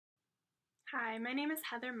Hi, my name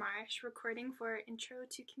is Heather Marsh, recording for Intro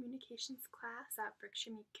to Communications class at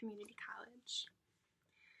Berkshire Community College.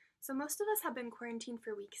 So most of us have been quarantined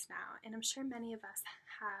for weeks now, and I'm sure many of us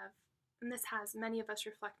have, and this has many of us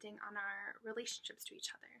reflecting on our relationships to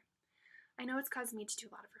each other. I know it's caused me to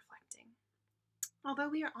do a lot of reflecting.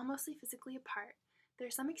 Although we are almost physically apart,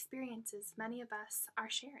 there are some experiences many of us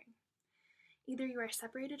are sharing. Either you are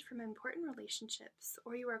separated from important relationships,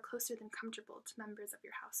 or you are closer than comfortable to members of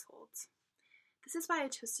your household. This is why I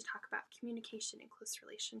chose to talk about communication in close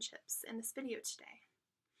relationships in this video today.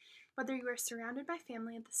 Whether you are surrounded by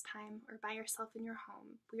family at this time or by yourself in your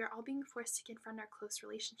home, we are all being forced to confront our close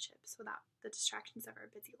relationships without the distractions of our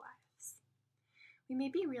busy lives. We may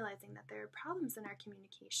be realizing that there are problems in our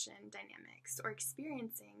communication dynamics or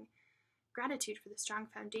experiencing gratitude for the strong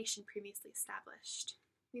foundation previously established.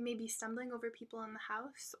 We may be stumbling over people in the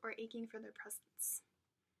house or aching for their presence.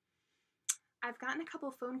 I've gotten a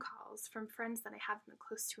couple phone calls from friends that I haven't been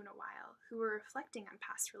close to in a while who were reflecting on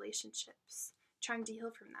past relationships, trying to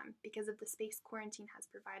heal from them because of the space quarantine has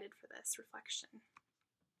provided for this reflection.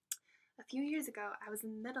 A few years ago, I was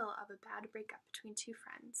in the middle of a bad breakup between two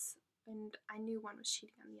friends, and I knew one was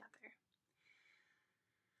cheating on the other.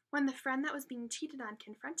 When the friend that was being cheated on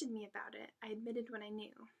confronted me about it, I admitted what I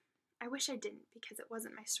knew. I wish I didn't because it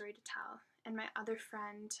wasn't my story to tell, and my other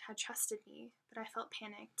friend had trusted me, but I felt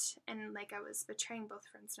panicked and like I was betraying both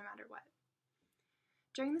friends no matter what.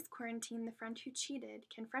 During this quarantine, the friend who cheated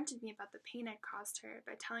confronted me about the pain I'd caused her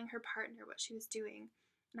by telling her partner what she was doing,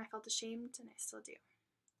 and I felt ashamed, and I still do.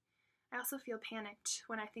 I also feel panicked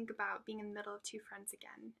when I think about being in the middle of two friends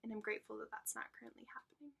again, and I'm grateful that that's not currently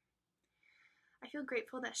happening. I feel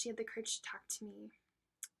grateful that she had the courage to talk to me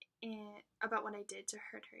about what I did to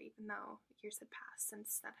hurt her, even though years had passed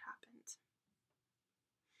since that happened.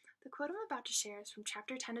 The quote I'm about to share is from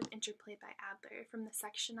Chapter 10 of Interplay by Adler, from the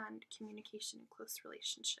section on communication in close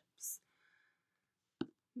relationships.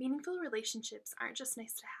 Meaningful relationships aren't just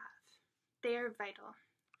nice to have. They are vital.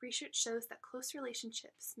 Research shows that close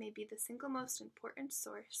relationships may be the single most important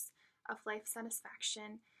source of life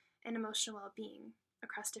satisfaction and emotional well-being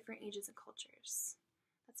across different ages and cultures.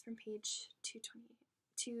 That's from page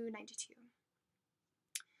 292.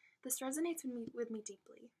 This resonates with me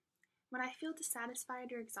deeply. When I feel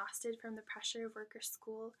dissatisfied or exhausted from the pressure of work or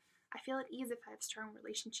school, I feel at ease if I have strong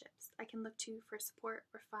relationships I can look to for support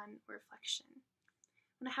or fun or reflection.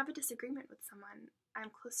 When I have a disagreement with someone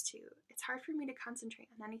I'm close to, it's hard for me to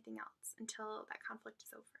concentrate on anything else until that conflict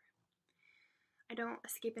is over. I don't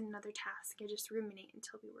escape in another task, I just ruminate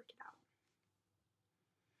until we work it out.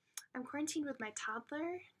 I'm quarantined with my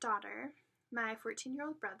toddler daughter, my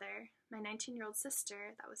 14-year-old brother, my 19-year-old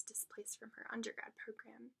sister that was displaced from her undergrad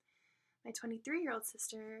program, my 23-year-old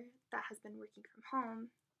sister that has been working from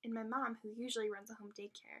home, and my mom who usually runs a home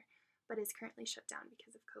daycare but is currently shut down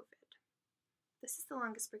because of COVID. This is the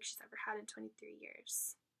longest break she's ever had in 23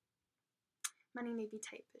 years. Money may be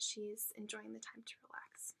tight, but she's enjoying the time to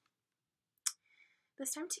relax.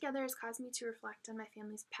 This time together has caused me to reflect on my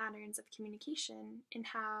family's patterns of communication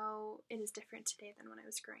and how it is different today than when I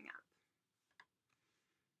was growing up.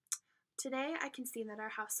 Today, I can see that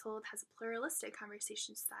our household has a pluralistic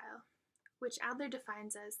conversation style, which Adler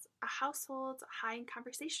defines as a household high in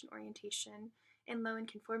conversation orientation and low in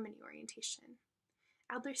conformity orientation.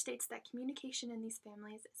 Adler states that communication in these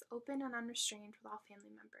families is open and unrestrained with all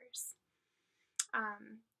family members.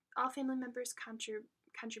 All family members'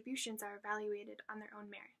 contributions are evaluated on their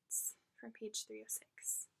own merits, from page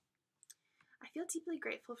 306. I feel deeply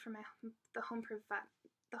grateful for the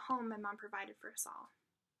home my mom provided for us all.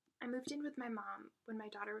 I moved in with my mom when my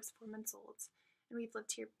daughter was 4 months old, and we've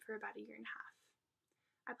lived here for about a year and a half.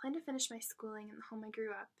 I plan to finish my schooling in the home I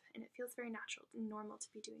grew up, and it feels very natural and normal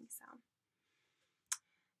to be doing so.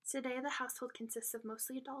 Today, the household consists of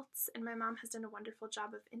mostly adults, and my mom has done a wonderful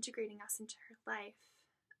job of integrating us into her life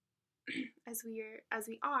as we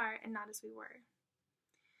are and not as we were.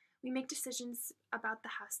 We make decisions about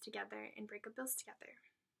the house together and break up bills together.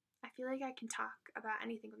 I feel like I can talk about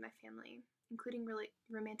anything with my family, including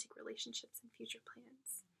romantic relationships and future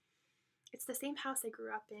plans. It's the same house I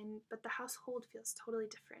grew up in, but the household feels totally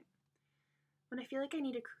different. When I felt like I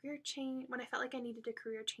needed a career change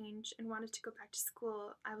and wanted to go back to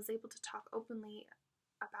school, I was able to talk openly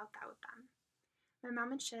about that with them. My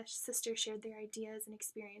mom and sister shared their ideas and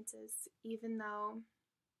experiences, even though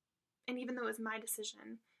it was my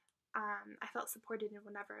decision, I felt supported in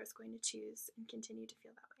whatever I was going to choose and continue to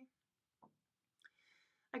feel that way.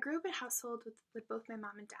 I grew up in a household with both my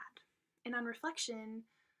mom and dad, and on reflection,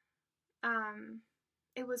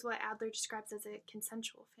 it was what Adler describes as a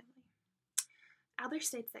consensual family. Adler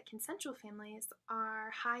states that consensual families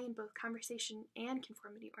are high in both conversation and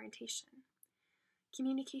conformity orientation.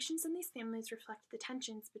 Communications in these families reflect the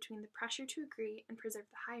tensions between the pressure to agree and preserve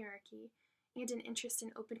the hierarchy and an interest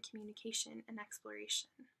in open communication and exploration.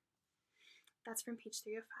 That's from page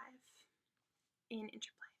 305 in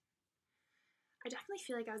Interplay. I definitely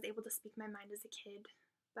feel like I was able to speak my mind as a kid,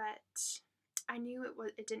 but I knew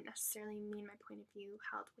it didn't necessarily mean my point of view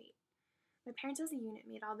held weight. My parents as a unit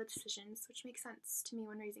made all the decisions, which makes sense to me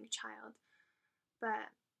when raising a child, but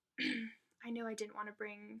I knew I didn't want to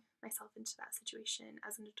bring myself into that situation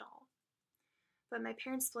as an adult. But my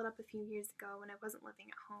parents split up a few years ago when I wasn't living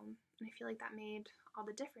at home, and I feel like that made all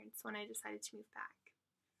the difference when I decided to move back.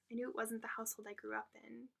 I knew it wasn't the household I grew up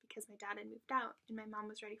in because my dad had moved out and my mom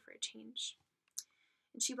was ready for a change.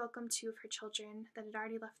 And she welcomed 2 of her children that had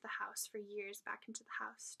already left the house for years back into the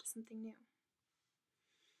house to something new.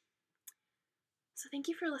 So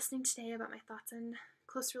thank you for listening today about my thoughts on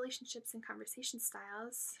close relationships and conversation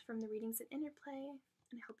styles from the readings at Interplay,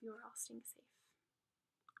 and I hope you are all staying safe.